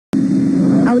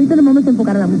Ahorita nos vamos a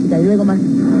enfocar en la música y luego más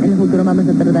en el futuro vamos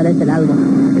a tratar de hacer algo.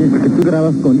 Porque tú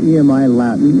grabas con EMI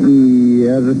Latin y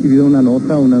has recibido una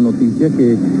noticia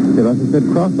que te vas a hacer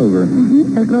crossover.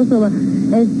 El crossover.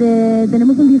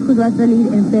 Tenemos un disco que va a salir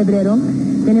en febrero.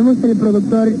 Tenemos el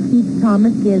productor Keith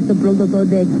Thomas, que es el productor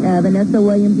de Vanessa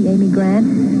Williams y Amy Grant.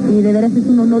 Y de veras es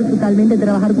un honor totalmente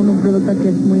trabajar con un productor que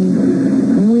es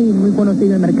muy conocido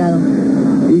en el mercado.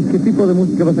 ¿Y qué tipo de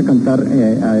música vas a cantar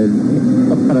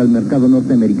para el mercado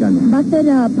norteamericano? Va a ser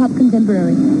pop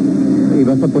contemporary. ¿Y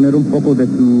vas a poner un poco de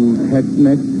tu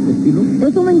Tex-Mex estilo?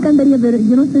 Eso me encantaría, pero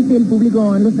yo no sé si el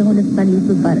público en los sajones están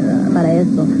listos para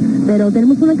eso. Pero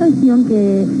tenemos una canción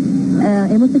que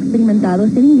hemos experimentado,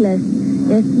 es en inglés.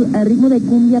 Es ritmo de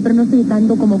cumbia, pero no soy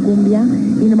tanto como cumbia.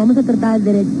 Y nos vamos a tratar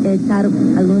de echar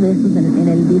algunos de estos en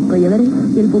el disco y a ver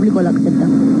si el público lo acepta.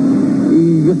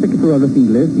 Y yo sé que tú hablas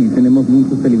inglés y tenemos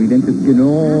muchos televidentes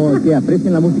que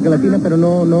aprecian la música latina, pero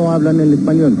no hablan el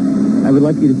español. I would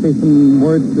like you to say some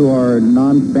words to our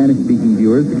non-Spanish speaking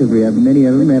viewers because we have many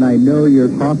of them and I know you're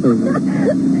crossover.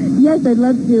 Yes, I'd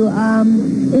love to.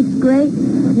 It's great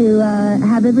to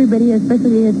have everybody,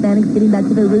 especially Hispanics, getting back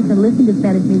to their roots and listening to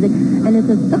Spanish music. And it's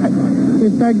a start to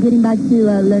start getting back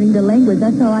to learning the language.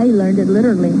 That's how I learned it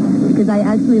literally, because I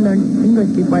actually learned English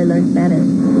before I learned Spanish.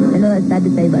 I know that's sad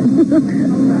to say, but...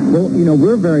 Well, you know,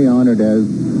 we're very honored as,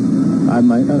 I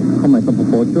call myself a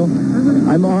pocho.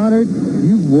 I'm honored.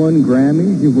 You've won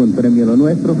Grammys, you've won Premio Lo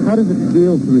Nuestro. How does it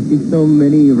feel to receive so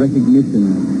many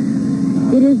recognitions?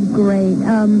 It is great.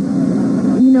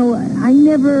 You know, I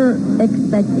never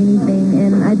expect anything,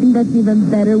 and I think that's even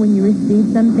better when you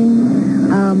receive something.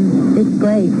 It's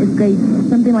great. It's great.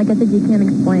 Something like I said you can't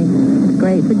explain. It's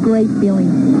great. It's a great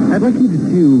feeling. I'd like you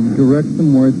to direct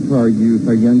some words to our youth,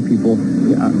 our young people.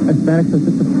 Hispanics have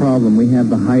such a problem. We have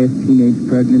the highest teenage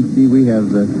pregnancy. We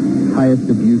have the highest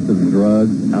abuse of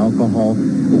drugs, alcohol.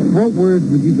 What words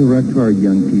would you direct to our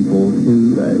young people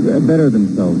to better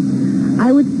themselves?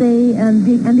 I would say, and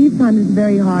these times it's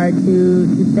very hard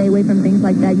to stay away from things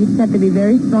like that. You just have to be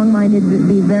very strong-minded,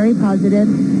 be very positive,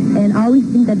 and always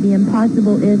think that the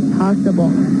impossible is possible.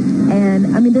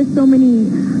 And, I mean, there's so many,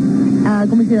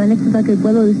 como se anécdota que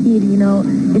puedo decir, you know,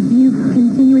 if you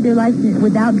continue with your life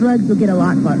without drugs, you'll get a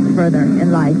lot further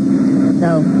in life.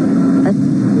 So, that's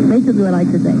basically what I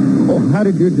like to say. Well, how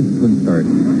did your discipline start?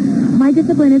 My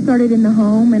discipline has started in the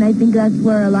home, and I think that's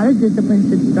where a lot of discipline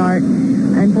should start.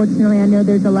 Unfortunately, I know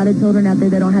there's a lot of children out there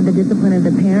that don't have the discipline of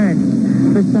the parents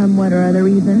for somewhat or other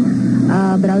reason.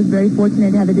 But I was very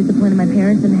fortunate to have the discipline of my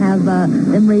parents and have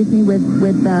them raise me with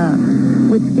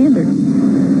standards.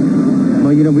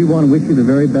 Well, you know, we want to wish you the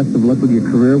very best of luck with your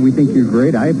career. We think you're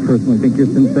great. I personally think you're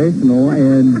sensational.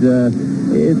 And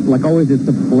it's like always, it's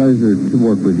a pleasure to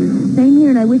work with you. Same here,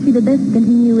 and I wish you the best.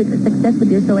 Continue with success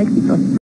with your show, Exitos.